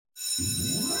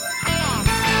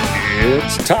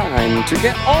It's time to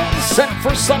get all set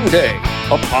for Sunday,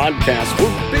 a podcast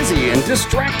for busy and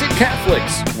distracted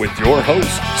Catholics with your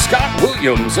hosts, Scott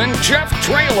Williams and Jeff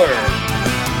Traylor.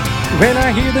 When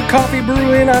I hear the coffee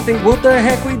brewing, I think, what the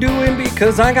heck we doing?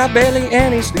 Because I got barely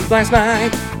any sleep last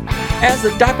night. As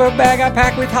the diaper bag I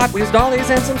pack with Hot Wheels dollies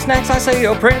and some snacks, I say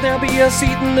a prayer there'll be a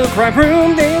seat in the crime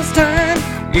room this time.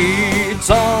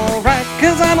 It's alright,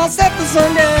 cause I'm all set for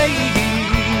Sunday.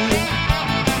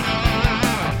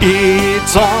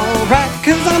 It's alright,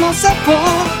 cause I'm all set for.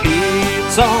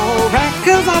 It's alright,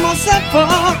 cause I'm all set for.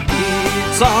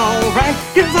 It's alright,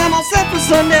 cause I'm all set for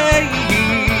Sunday.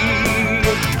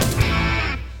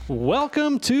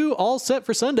 Welcome to All Set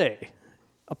for Sunday,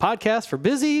 a podcast for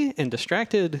busy and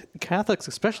distracted Catholics,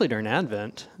 especially during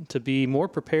Advent, to be more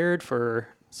prepared for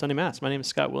Sunday Mass. My name is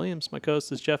Scott Williams. My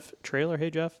co-host is Jeff Traylor. Hey,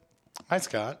 Jeff. Hi,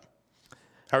 Scott.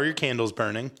 How are your candles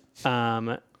burning?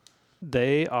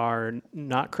 They are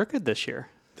not crooked this year.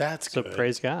 That's so good.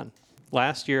 Praise God.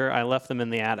 Last year, I left them in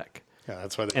the attic. Yeah,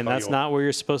 that's why they and call that's you not where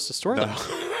you're supposed to store them.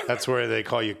 That's where they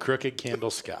call you Crooked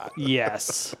Candle Scott.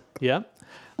 Yes. Yep.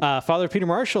 Father Peter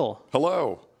Marshall.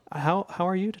 Hello. How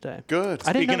are you today? Good.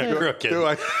 I didn't Speaking know of that.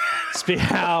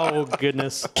 crooked. Oh,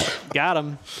 goodness. Got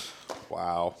him.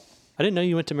 Wow. I didn't know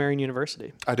you went to Marian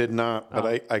University. I did not,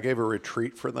 but I gave a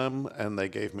retreat for them, and they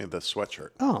gave me the sweatshirt.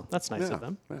 Oh, that's nice of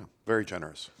them. Yeah, very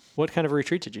generous. What kind of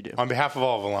retreat did you do? On behalf of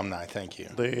all of alumni, thank you.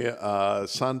 The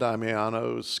San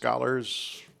Damiano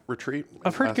Scholars Retreat.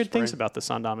 I've heard last good things spring. about the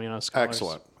San Damiano Scholars.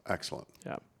 Excellent.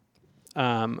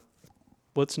 Yeah.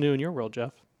 What's new in your world,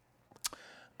 Jeff?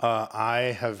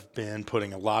 I have been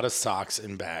putting a lot of socks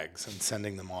in bags and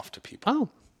sending them off to people. Oh,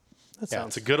 that Yeah,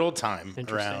 sounds it's a good old time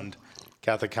interesting. around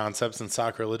Catholic concepts and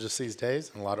sacrilegious these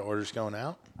days, and a lot of orders going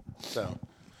out. So,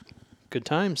 good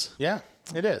times. yeah,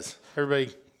 it is.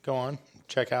 Everybody go on,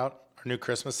 check out. Our new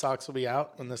Christmas socks will be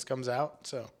out when this comes out,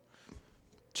 so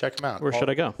check them out. Where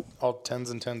should I go? All tens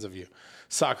and tens of you.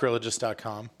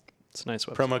 Sockreligious.com. It's a nice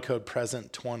website. Promo code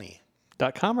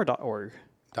present20.com. .com or .org?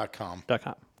 .com.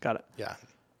 Got it. Yeah.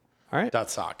 All right.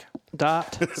 .sock.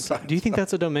 Do you think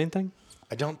that's a domain thing?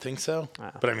 I don't think so.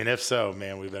 But I mean, if so,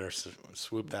 man, we better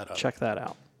swoop that up. Check that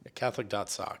out.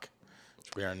 Catholic.sock.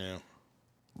 Should be our new,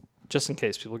 Just in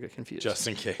case people get confused. just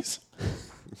in case.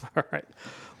 All right.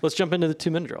 Let's jump into the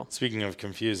 2-minute drill. Speaking of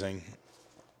confusing,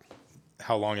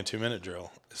 how long a 2-minute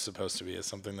drill is supposed to be is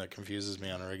something that confuses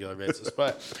me on a regular basis.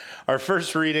 But our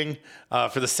first reading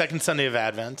for the second Sunday of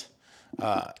Advent.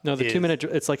 No, the 2-minute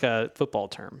drill, it's like a football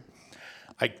term.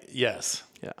 Yes.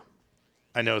 Yeah.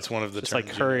 I know it's one of the It's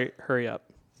terms. like hurry up.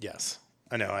 Yes,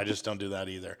 I know. I just don't do that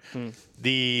either.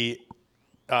 The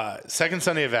second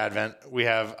Sunday of Advent, we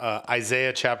have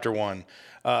Isaiah chapter 1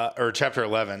 or chapter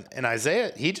 11. And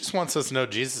Isaiah, he just wants us to know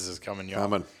Jesus is coming, y'all.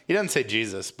 Coming. He doesn't say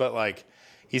Jesus, but like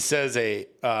he says a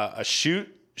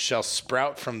shoot shall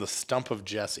sprout from the stump of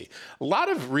Jesse. A lot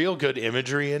of real good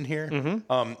imagery in here.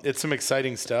 It's some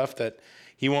exciting stuff that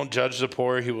he won't judge the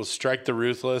poor. He will strike the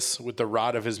ruthless with the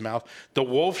rod of his mouth. The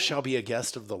wolf shall be a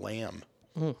guest of the lamb.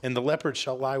 And the leopard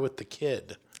shall lie with the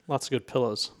kid. Lots of good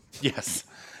pillows. Yes.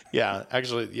 Yeah.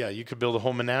 Actually, yeah, you could build a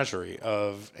whole menagerie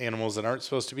of animals that aren't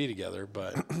supposed to be together,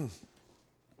 but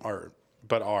are.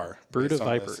 Brood of based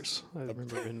on this. vipers. I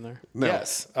remember being there. No.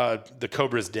 Yes. The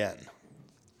cobra's den.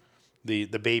 The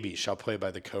baby shall play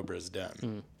by the cobra's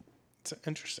den. It's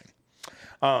interesting.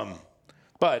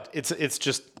 But it's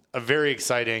just a very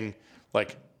exciting,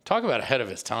 like, talk about ahead of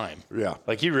his time. Yeah.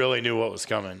 Like, he really knew what was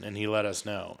coming, and he let us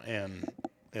know. And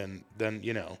then,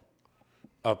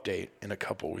 update in a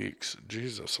couple weeks.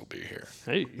 Jesus will be here.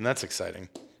 Hey. And that's exciting.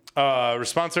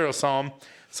 Responsorial Psalm,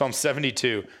 Psalm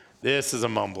 72. This is a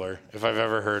mumbler, if I've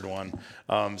ever heard one.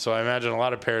 So I imagine a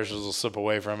lot of parishes will slip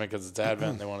away from it because it's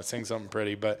Advent and they want to sing something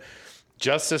pretty. But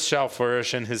justice shall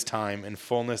flourish in his time, and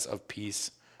fullness of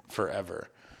peace forever.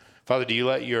 Father, do you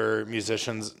let your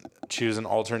musicians choose an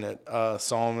alternate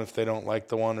psalm if they don't like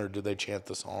the one, or do they chant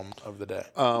the psalm of the day?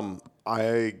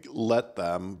 I let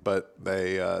them, but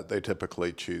they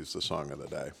typically choose the song of the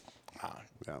day.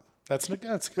 Yeah. That's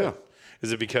good. Yeah.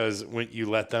 Is it because when you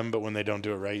let them, but when they don't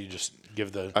do it right, you just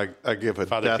give the I give a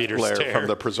Father death Peter glare stare. from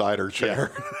the presider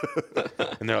chair.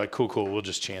 and they're like, cool, we'll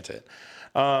just chant it.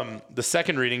 The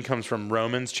second reading comes from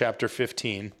Romans chapter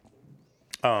 15.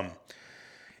 And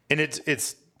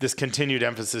it's this continued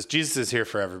emphasis. Jesus is here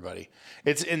for everybody.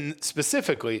 It's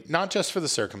specifically not just for the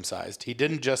circumcised. He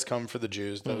didn't just come for the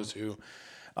Jews, those who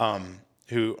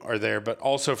are there, but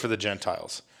also for the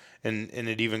Gentiles. And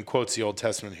it even quotes the Old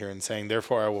Testament here in saying,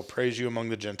 therefore I will praise you among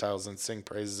the Gentiles and sing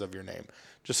praises of your name.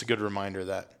 Just a good reminder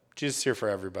that Jesus is here for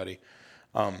everybody,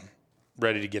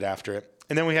 ready to get after it.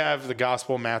 And then we have the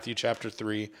gospel, Matthew chapter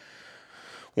 3.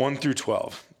 1 through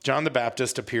 12. John the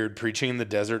Baptist appeared preaching in the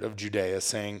desert of Judea,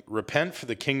 saying, "Repent, for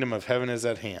the kingdom of heaven is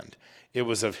at hand." It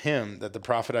was of him that the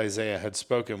prophet Isaiah had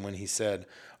spoken when he said,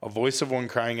 "A voice of one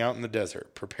crying out in the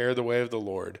desert, prepare the way of the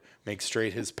Lord, make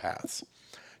straight his paths."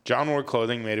 John wore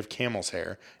clothing made of camel's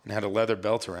hair and had a leather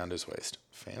belt around his waist.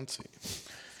 Fancy.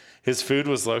 His food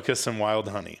was locusts and wild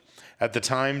honey. At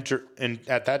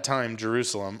that time,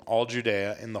 Jerusalem, all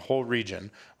Judea, and the whole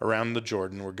region around the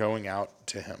Jordan were going out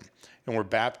to him and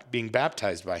were being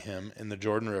baptized by him in the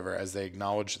Jordan River as they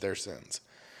acknowledged their sins.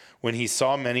 When he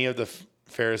saw many of the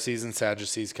Pharisees and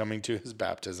Sadducees coming to his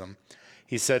baptism,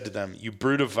 he said to them, "You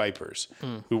brood of vipers,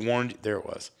 who warned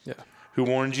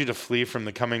you to flee from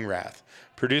the coming wrath.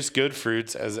 Produce good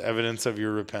fruits as evidence of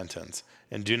your repentance,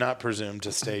 and do not presume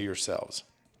to stay yourselves.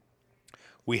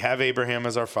 We have Abraham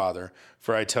as our father,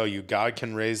 for I tell you, God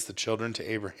can raise the children to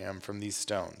Abraham from these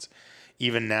stones.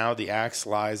 Even now the axe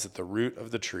lies at the root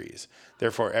of the trees.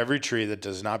 Therefore every tree that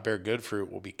does not bear good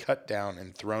fruit will be cut down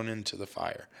and thrown into the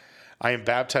fire. I am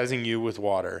baptizing you with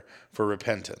water for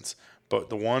repentance, but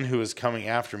the one who is coming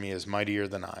after me is mightier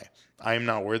than I. I am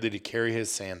not worthy to carry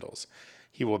his sandals.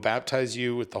 He will baptize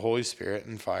you with the Holy Spirit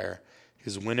and fire.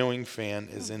 His winnowing fan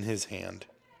is in his hand.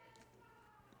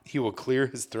 He will clear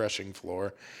his threshing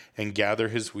floor and gather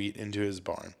his wheat into his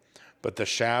barn, but the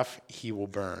chaff he will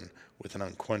burn with an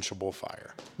unquenchable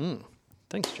fire."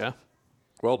 Thanks, Jeff.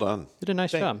 Well done. You did a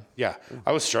nice job. Yeah,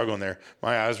 I was struggling there.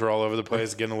 My eyes were all over the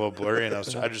place, getting a little blurry, and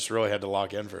I just really had to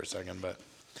lock in for a second.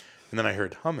 And then I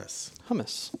heard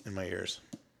hummus in my ears.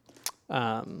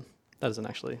 That doesn't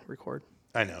actually record.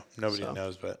 I know. Nobody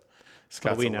knows, but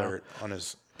Scott's alert on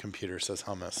his computer says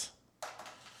hummus.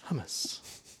 Hummus.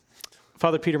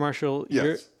 Father Peter Marshall,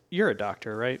 Yes. you're a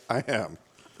doctor, right? I am.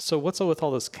 So what's up with all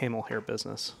this camel hair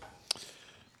business?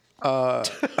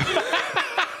 What's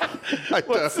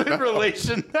the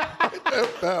relation?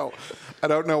 No, I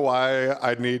don't know why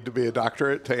I need to be a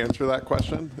doctorate to answer that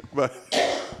question, but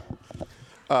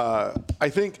I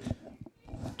think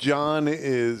John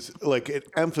is like, it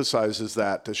emphasizes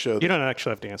that to show You that don't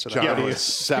actually have to answer that. John do you? is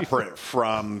separate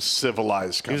from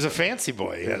civilized He was country. a fancy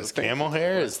boy. He had his camel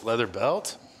hair, his leather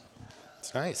belt.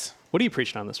 It's nice. What are you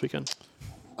preaching on this weekend?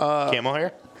 Camel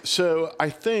hair? So I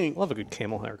think Love a good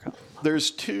camel haircut. there's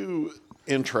two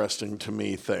interesting to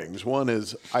me things. One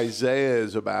is Isaiah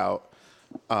is about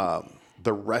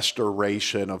the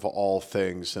restoration of all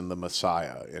things in the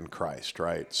Messiah, in Christ,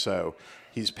 right? So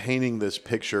he's painting this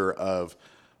picture of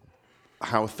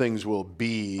how things will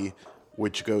be,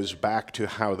 which goes back to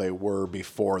how they were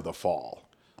before the fall.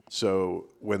 So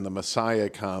when the Messiah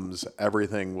comes,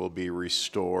 everything will be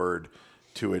restored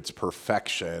to its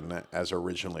perfection as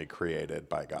originally created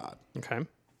by God. Okay.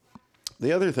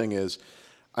 The other thing is,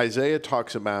 Isaiah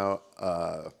talks about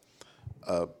a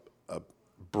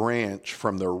branch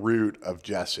from the root of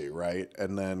Jesse, right?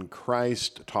 And then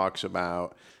Christ talks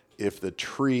about if the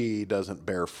tree doesn't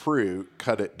bear fruit,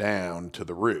 cut it down to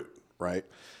the root, right?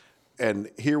 And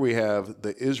here we have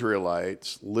the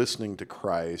Israelites listening to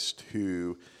Christ,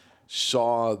 who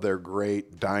saw their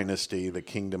great dynasty, the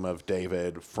kingdom of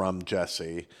David from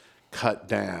Jesse, cut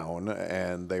down,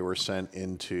 and they were sent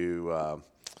into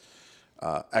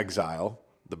exile,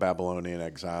 the Babylonian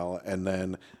exile, and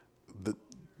then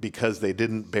because they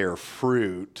didn't bear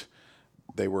fruit,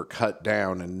 they were cut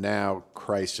down, and now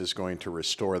Christ is going to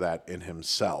restore that in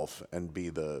himself and be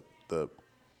the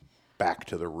back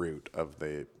to the root of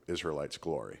the Israelites'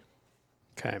 glory.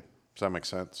 Okay. Does that make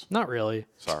sense? Not really.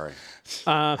 Sorry.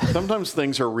 Sometimes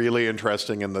things are really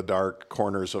interesting in the dark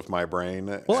corners of my brain.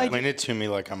 Well, Explain it to me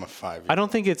like I'm a 5-year-old. I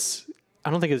don't think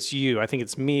it's you. I think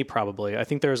it's me probably. I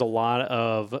think there's a lot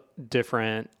of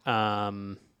different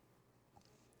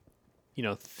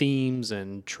themes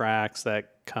and tracks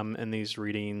that come in these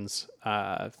readings.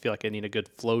 I feel like I need a good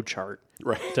flow chart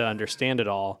to understand it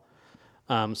all.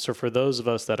 So for those of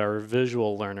us that are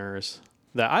visual learners,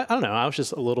 that I don't know, I was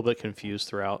just a little bit confused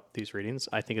throughout these readings.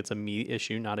 I think it's a me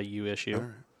issue, not a you issue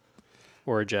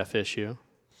or a Jeff issue.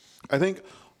 I think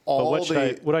But what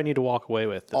do I need to walk away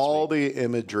with this all week? the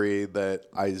imagery that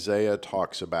Isaiah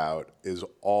talks about is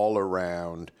all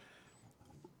around,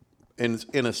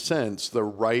 in a sense, the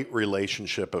right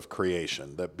relationship of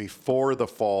creation, that before the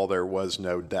fall there was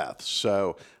no death.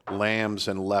 So lambs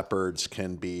and leopards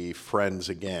can be friends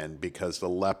again because the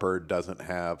leopard doesn't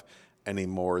have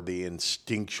anymore the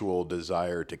instinctual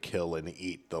desire to kill and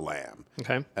eat the lamb.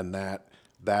 Okay. And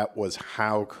that was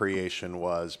how creation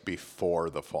was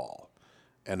before the fall,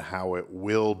 and how it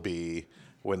will be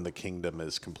when the kingdom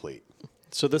is complete.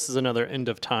 So this is another end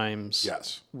of times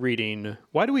Yes. reading.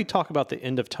 Why do we talk about the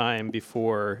end of time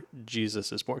before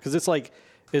Jesus is born? Because it's like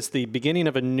it's the beginning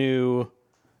of a new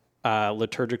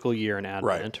liturgical year in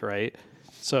Advent, right?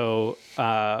 So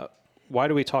why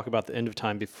do we talk about the end of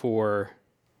time before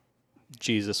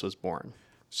Jesus was born?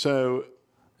 So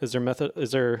Is there method?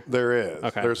 Is there? there is.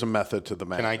 Okay. There's a method to the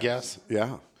madness. Can I guess?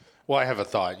 Yeah. Well, I have a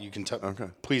thought. You can tell. Okay.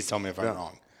 Please tell me if I'm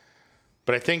wrong.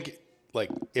 But I think,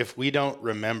 like, if we don't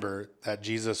remember that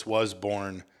Jesus was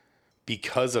born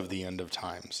because of the end of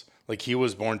times, like he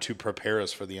was born to prepare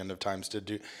us for the end of times to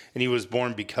do, and he was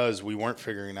born because we weren't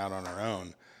figuring it out on our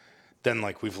own, then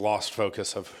like we've lost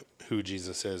focus of who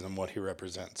Jesus is and what he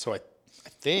represents. So I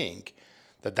think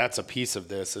that that's a piece of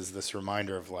this, is this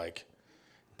reminder of like,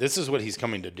 this is what he's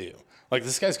coming to do. Like,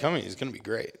 this guy's coming, he's going to be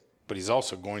great, but he's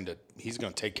also going to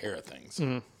take care of things.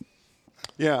 Mm-hmm.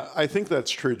 Yeah, I think that's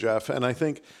true, Jeff. And I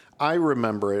think I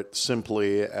remember it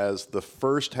simply as the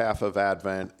first half of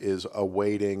Advent is a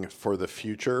waiting for the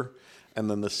future. And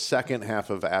then the second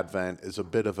half of Advent is a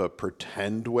bit of a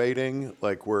pretend waiting.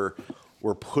 Like we're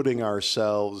putting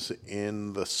ourselves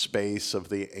in the space of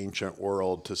the ancient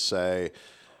world to say,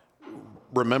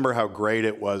 remember how great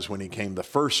it was when he came the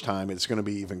first time. It's going to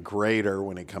be even greater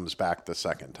when he comes back the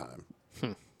second time.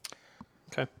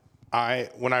 Okay.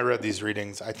 When I read these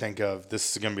readings, I think of,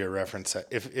 this is going to be a reference.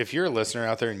 If you're a listener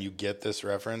out there and you get this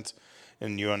reference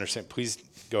and you understand, please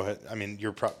go ahead. I mean,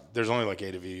 there's only like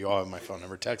 8 of you. You all have my phone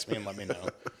number. Text me and let me know,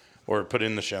 or put it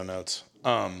in the show notes.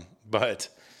 But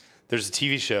there's a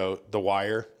TV show, The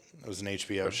Wire. It was an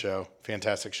HBO show,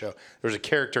 fantastic show. There was a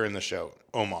character in the show,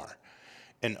 Omar,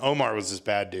 and Omar was this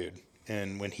bad dude.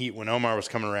 And when Omar was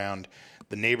coming around,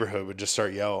 the neighborhood would just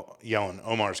start yelling,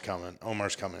 Omar's coming,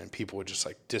 and people would just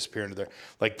like disappear into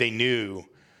like they knew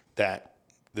that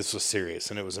this was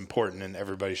serious and it was important and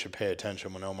everybody should pay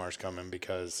attention when Omar's coming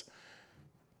because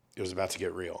it was about to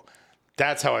get real.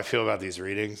 That's how I feel about these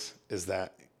readings, is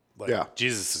that like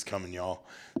Jesus is coming, y'all.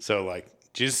 So like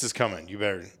Jesus is coming. You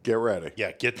better get ready.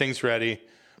 Yeah, get things ready,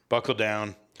 buckle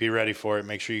down, be ready for it.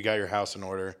 Make sure you got your house in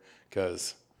order,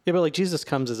 because Yeah, but like Jesus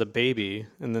comes as a baby,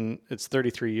 and then it's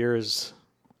 33 years.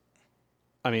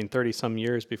 30 some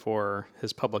years before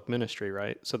his public ministry,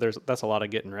 right? So that's a lot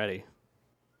of getting ready.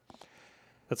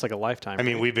 That's like a lifetime. I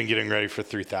mean, we've been getting ready for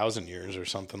 3,000 years or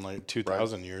something, like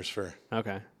 2,000 years for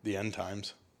the end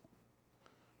times,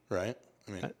 right?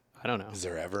 I mean, I don't know. Is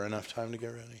there ever enough time to get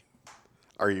ready?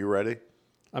 Are you ready?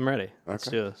 I'm ready. Let's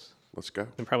do this. Let's go.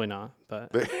 I'm probably not, but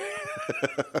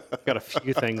I've got a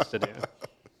few things to do.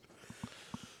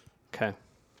 Okay.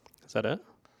 Is that it?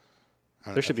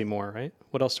 There should be more, right?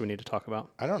 What else do we need to talk about?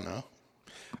 I don't know.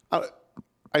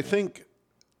 I think,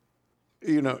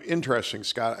 interesting,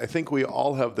 Scott. I think we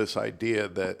all have this idea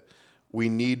that we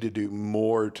need to do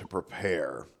more to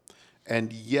prepare.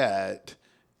 And yet,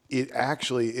 it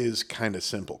actually is kind of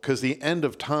simple. Because the end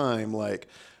of time, like,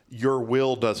 your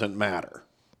will doesn't matter,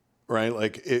 right?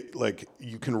 Like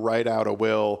you can write out a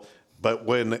will, but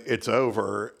when it's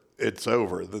over,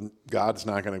 then God's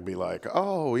not going to be like,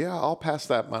 oh, yeah, I'll pass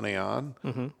that money on.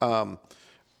 Mm-hmm.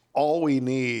 All we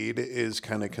need is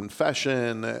kind of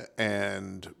confession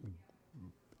and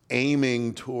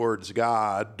aiming towards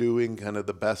God, doing kind of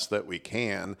the best that we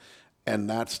can, and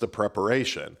that's the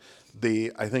preparation.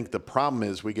 I think the problem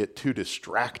is we get too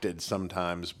distracted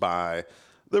sometimes by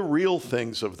the real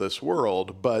things of this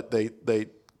world, but they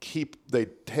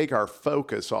take our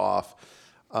focus off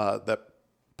that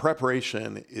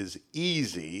preparation is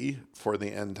easy for the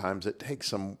end times. It takes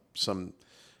some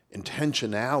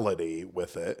intentionality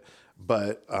with it,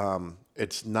 but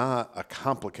it's not a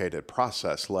complicated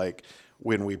process like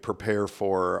when we prepare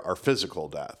for our physical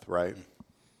death, right?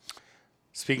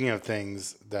 Speaking of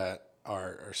things that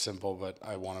are simple, but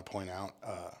I want to point out,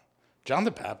 John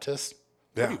the Baptist,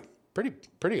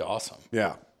 pretty awesome.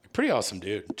 Yeah. Pretty awesome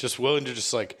dude. Just willing to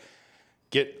just like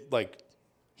get like,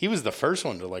 he was the first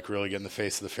one to like really get in the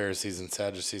face of the Pharisees and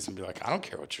Sadducees and be like, I don't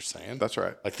care what you're saying. That's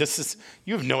right. Like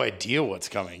you have no idea what's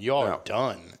coming. You all are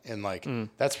done. And like,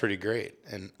 that's pretty great.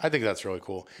 And I think that's really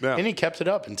cool. Yeah. And he kept it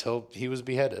up until he was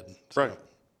beheaded. So, right.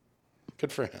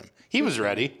 Good for him. He was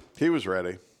ready. He was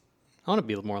ready. I want to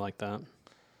be more like that.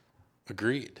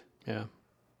 Agreed. Yeah.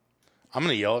 I'm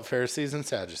going to yell at Pharisees and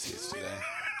Sadducees today.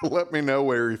 Let me know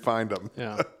where you find them.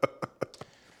 Yeah.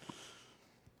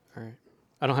 All right.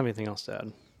 I don't have anything else to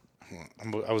add.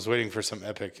 I was waiting for some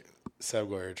epic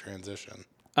segue transition.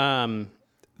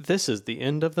 This is the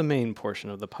end of the main portion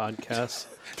of the podcast.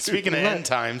 Speaking of end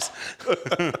times.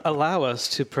 Allow us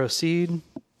to proceed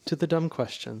to the dumb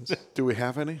questions. Do we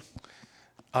have any?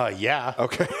 Yeah.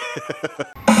 Okay.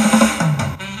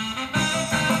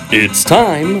 It's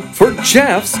time for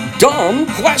Jeff's Dumb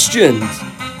Questions.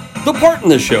 The part in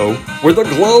the show where the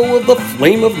glow of the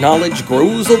flame of knowledge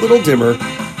grows a little dimmer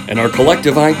and our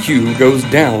collective IQ goes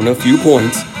down a few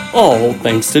points, all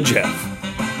thanks to Jeff.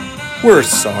 We're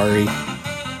sorry.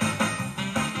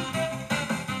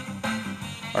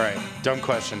 All right, dumb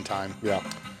question time. Yeah.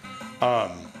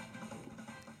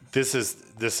 This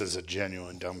is a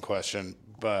genuine dumb question,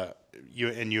 but you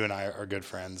and I are good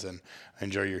friends, and I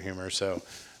enjoy your humor. So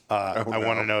I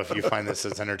want to know if you find this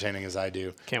as entertaining as I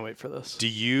do. Can't wait for this. Do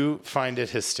you find it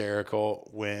hysterical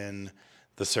when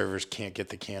the servers can't get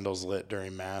the candles lit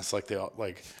during mass, like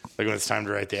when it's time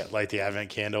to light the Advent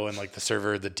candle, and like the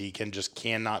server, the deacon, just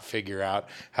cannot figure out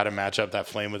how to match up that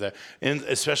flame with it, and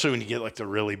especially when you get like the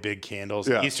really big candles.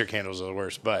 Yeah. Easter candles are the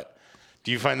worst, but.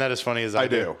 Do you find that as funny as I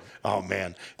do? Oh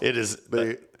man, it is.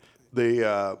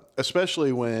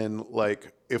 Especially when,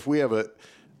 like, if we have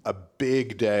a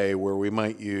big day where we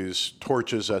might use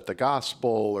torches at the gospel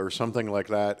or something like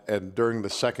that, and during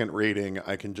the second reading,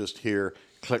 I can just hear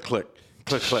click, click,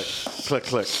 click, click, click,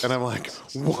 click, and I'm like,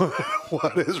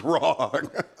 what is wrong?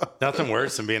 Nothing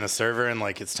worse than being a server and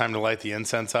like it's time to light the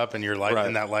incense up, and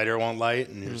and that lighter won't light,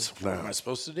 and you're just, what am I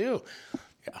supposed to do?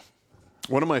 Yeah.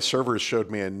 One of my servers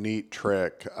showed me a neat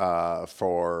trick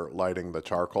for lighting the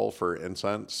charcoal for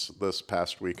incense this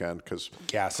past weekend because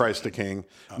Christ the King.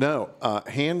 Oh. No,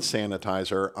 hand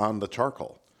sanitizer on the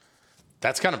charcoal.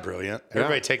 That's kind of brilliant.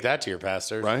 Everybody take that to your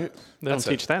pastor. Right? They don't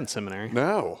teach that in seminary.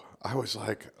 No. I was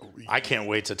like... I can't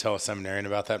wait to tell a seminarian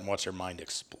about that and watch their mind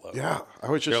explode. Yeah.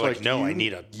 I was just like, no, I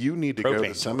need You need to go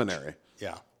to seminary.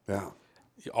 Yeah. Yeah.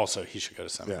 Also, he should go to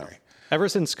seminary. Yeah. Ever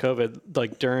since COVID,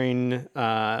 like during...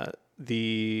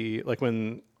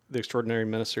 when the extraordinary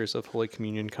ministers of Holy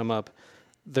Communion come up,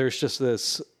 there's just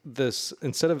this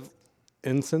instead of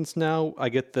incense now, I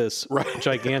get this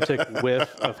gigantic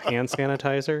whiff of hand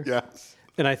sanitizer. Yes.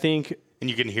 And I think... And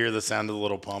you can hear the sound of the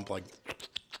little pump, like...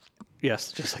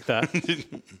 Yes, just like that.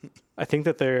 I think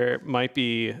that there might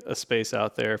be a space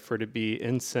out there for to be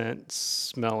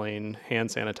incense-smelling hand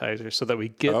sanitizer so that we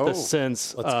get the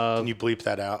sense of... Can you bleep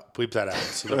that out? Bleep that out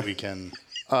so that we can...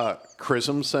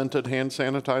 Chrism scented hand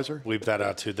sanitizer. Bleep that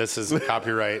out too. This is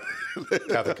copyright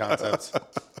Catholic Concepts.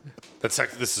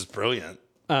 This is brilliant.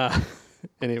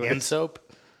 Anyway, hand soap.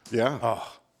 Yeah.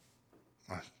 Oh,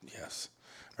 yes.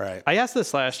 All right. I asked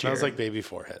this last year. Smells like baby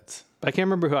foreheads. I can't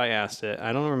remember who I asked it.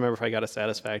 I don't remember if I got a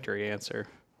satisfactory answer,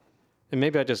 and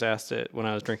maybe I just asked it when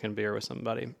I was drinking beer with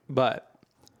somebody. But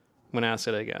I'm gonna ask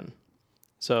it again.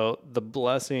 So the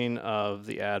blessing of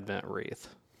the Advent wreath.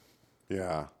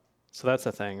 Yeah. So that's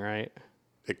a thing, right?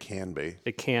 It can be.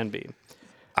 It can be.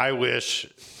 I wish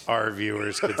our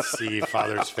viewers could see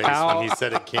Father's face when he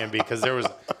said it can be, because there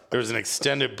was an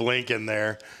extended blink in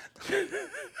there.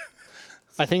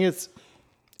 I think it's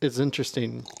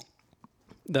interesting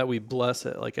that we bless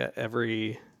it like at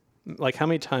every, like how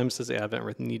many times does the Advent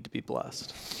wreath need to be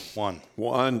blessed?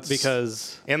 Once.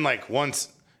 Because and like once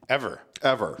ever.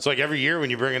 It's like every year when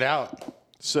you bring it out.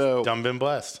 So Dumb been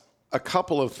blessed. A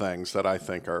couple of things that I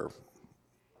think are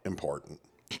important,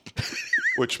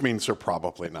 which means they're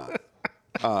probably not.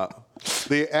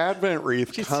 The Advent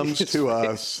wreath comes to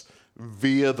us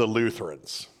via the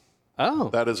Lutherans. Oh.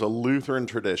 That is a Lutheran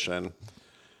tradition,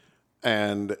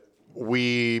 and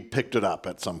we picked it up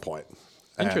at some point.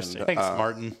 Interesting. Thanks,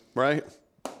 Martin. Right?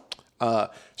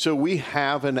 So we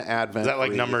have an Advent Is that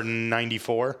like wreath. number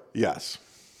 94? Yes.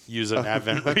 Use an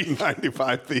Advent wreath.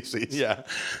 95 Theses. Yeah.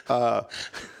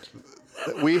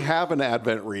 We have an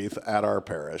Advent wreath at our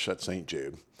parish at St.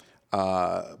 Jude,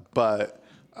 but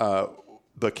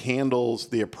the candles,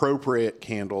 the appropriate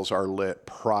candles, are lit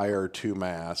prior to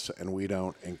Mass, and we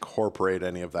don't incorporate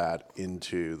any of that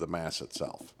into the Mass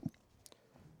itself.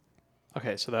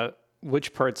 Okay, so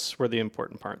which parts were the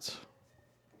important parts?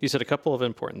 You said a couple of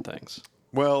important things.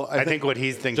 Well, I think what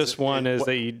he thinks... Just one is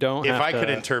that you don't If have I to... could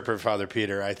interpret Father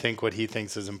Peter, I think what he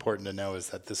thinks is important to know is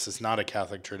that this is not a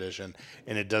Catholic tradition,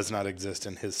 and it does not exist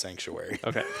in his sanctuary.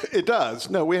 Okay. It does.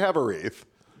 No, we have a wreath.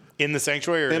 In the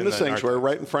sanctuary or in the sanctuary,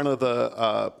 right in front of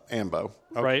the ambo.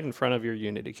 Okay. Right in front of your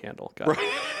Unity candle. Got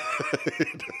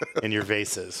it. In your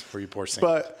vases where you pour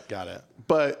Saint. Got it.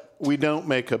 But we don't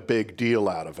make a big deal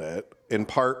out of it, in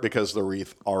part because the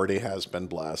wreath already has been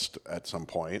blessed at some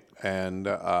point, and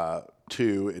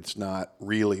two, it's not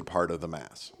really part of the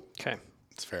Mass. Okay.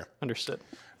 It's fair. Understood.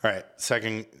 All right.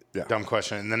 Second dumb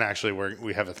question, and then actually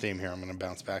we have a theme here I'm going to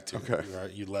bounce back to.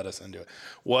 Okay. You led us into it.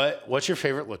 What's your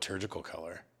favorite liturgical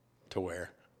color to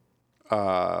wear?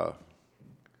 Because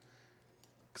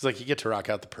like you get to rock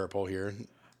out the purple here.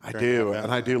 I do,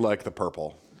 and I do like the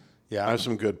purple. Yeah. I have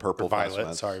some good purple.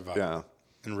 Violet. Sorry, violet. Yeah.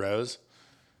 And rose?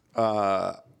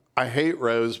 I hate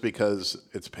rose because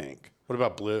it's pink. What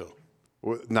about blue?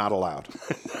 Not allowed.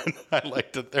 I'd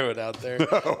like to throw it out there.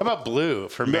 How about blue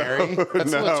for Mary?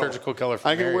 That's a liturgical color for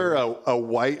I can Mary. wear a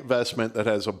white vestment that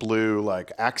has a blue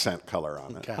like accent color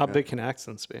on it. How big can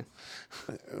accents be?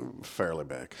 Fairly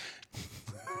big.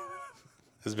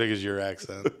 As big as your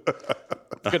accent.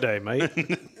 Good day, mate.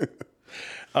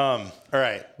 All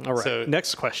right. All right. So,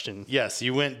 Next question. yes,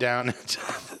 you went down.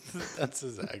 That's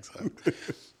his accent.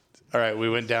 All right, we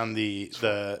went down the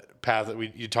path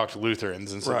that you talked to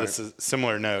Lutherans, and so Right. this is a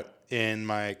similar note in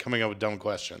my coming up with dumb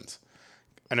questions.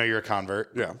 I know you're a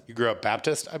convert. Yeah. You grew up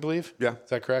Baptist, I believe. Yeah. Is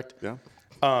that correct? Yeah.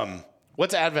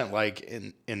 What's Advent like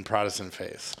in Protestant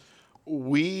faith?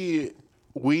 We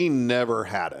never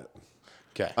had it.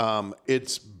 Okay.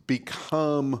 It's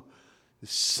become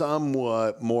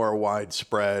somewhat more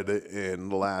widespread in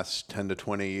the last 10 to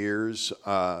 20 years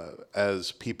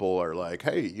as people are like,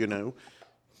 hey,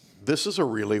 this is a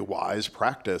really wise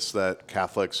practice that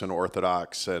Catholics and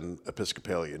Orthodox and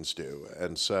Episcopalians do.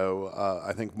 And so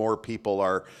I think more people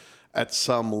are at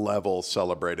some level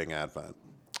celebrating Advent.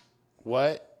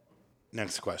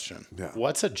 Next question. Yeah.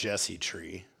 What's a Jesse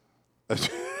tree?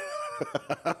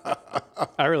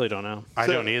 I really don't know. I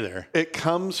don't either. It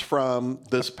comes from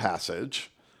this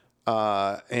passage.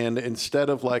 And instead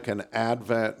of like an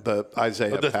Advent, the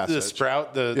Isaiah passage. The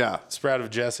sprout, sprout of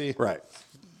Jesse? Right.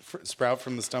 Sprout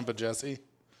from the stump of Jesse?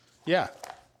 Yeah.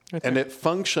 And it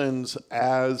functions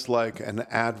as like an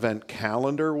Advent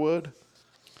calendar would,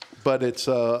 but it's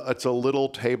a little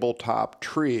tabletop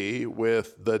tree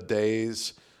with the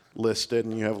days listed,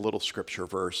 and you have a little scripture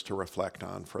verse to reflect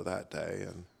on for that day.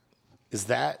 And Is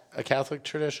that a Catholic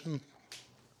tradition?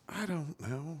 I don't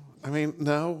know. I mean,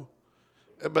 no,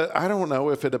 but I don't know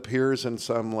if it appears in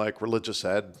some like religious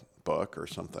ed book or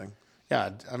something.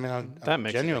 Yeah, I mean, That I'm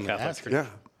makes it a genuinely Catholic asking. Yeah.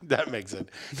 That makes it.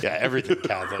 Yeah, everything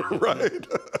Catholic. Right.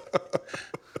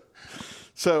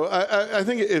 So I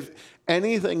think if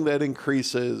anything that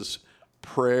increases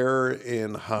prayer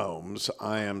in homes,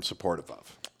 I am supportive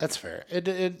of. That's fair.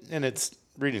 And it's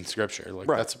reading scripture. Like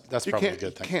Right. that's You probably a can't-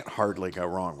 good thing. You can't hardly go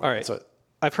wrong with All it. right. So-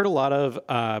 I've heard a lot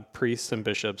of priests and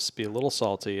bishops be a little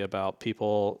salty about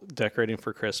people decorating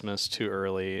for Christmas too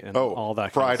early and all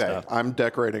that Friday. kind of stuff. I'm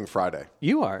decorating Friday.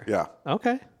 You are? Yeah.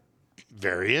 Okay.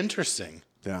 Very interesting.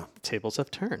 Yeah. Tables have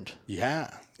turned.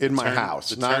 Yeah. In my Turn- house,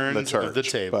 the not in the turns of church, the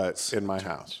tables. but in my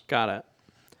house. Got it.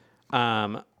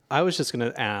 I was just going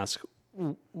to ask,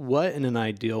 what in an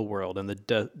ideal world in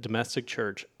the domestic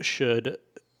church should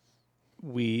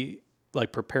we,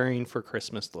 like, preparing for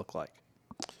Christmas look like?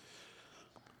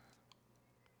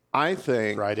 I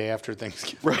think Friday after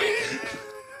Thanksgiving.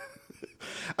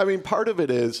 I mean, part of it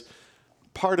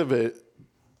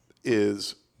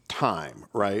is time,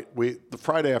 right? The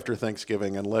Friday after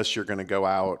Thanksgiving, unless you're going to go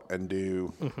out and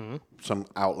do some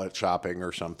outlet shopping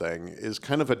or something, is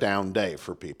kind of a down day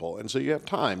for people. And so you have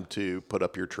time to put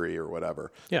up your tree or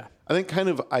whatever. Yeah. I think kind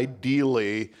of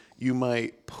ideally you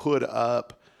might put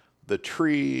up the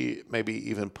tree, maybe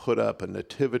even put up a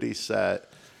nativity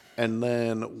set, and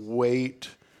then wait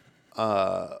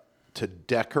to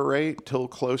decorate till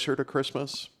closer to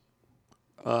Christmas.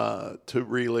 To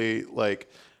really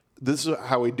this is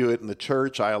how we do it in the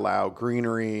church. I allow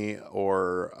greenery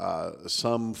or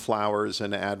some flowers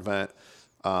in Advent,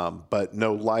 but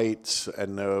no lights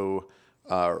and no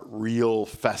real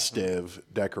festive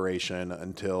decoration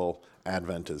until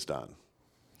Advent is done.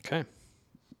 Okay.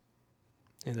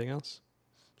 Anything else?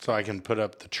 So I can put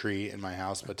up the tree in my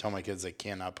house, but tell my kids they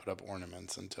cannot put up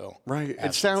ornaments until. Right. It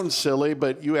Advent's sounds silly,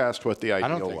 but you asked what the I ideal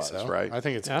don't think was, so. right? I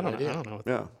think it's a I good don't idea. know.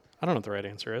 Yeah. I don't know what the right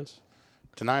answer is.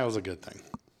 Denial is a good thing.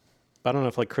 But I don't know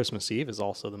if, like, Christmas Eve is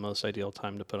also the most ideal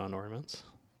time to put on ornaments.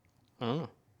 I don't know.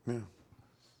 Yeah.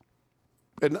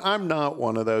 And I'm not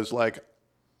one of those like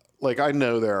I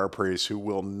know there are priests who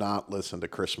will not listen to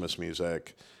Christmas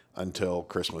music until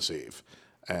Christmas Eve.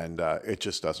 And it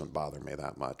just doesn't bother me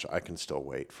that much. I can still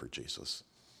wait for Jesus,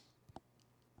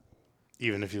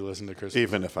 Even if you listen to Christmas.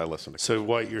 even if I listen to So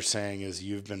what you're saying is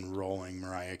you've been rolling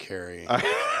Mariah Carey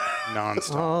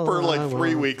nonstop. for like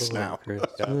 3 weeks now. Okay.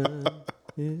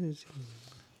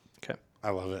 I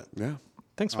love it. Yeah.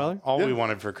 Thanks, Father. All we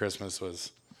wanted for Christmas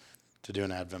was to do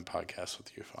an Advent podcast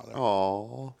with you, Father.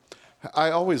 Oh,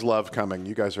 I always love coming.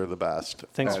 You guys are the best.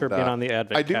 Thanks for being on the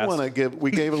Advent I do cast. want to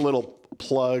we gave a little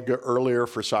plug earlier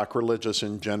for Sacrilegious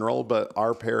in general, but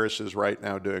our parish is right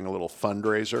now doing a little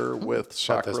fundraiser with About this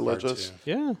part, Sacrilegious. too.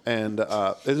 Yeah. And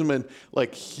it's been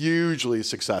like hugely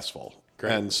successful.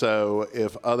 Great. And so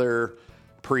if other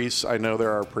priests, I know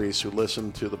there are priests who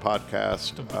listen to the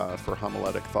podcast for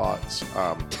homiletic thoughts,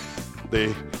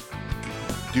 they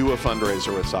do a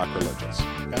fundraiser with Sacrilegious.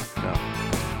 Yeah. Yeah.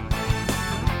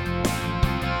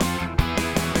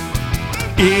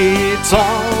 It's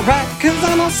alright, cause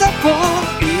I'm all set for.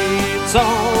 It's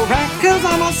alright, cause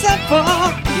I'm all set for.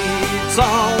 It's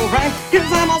alright,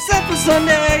 cause I'm all set for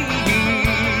Sunday.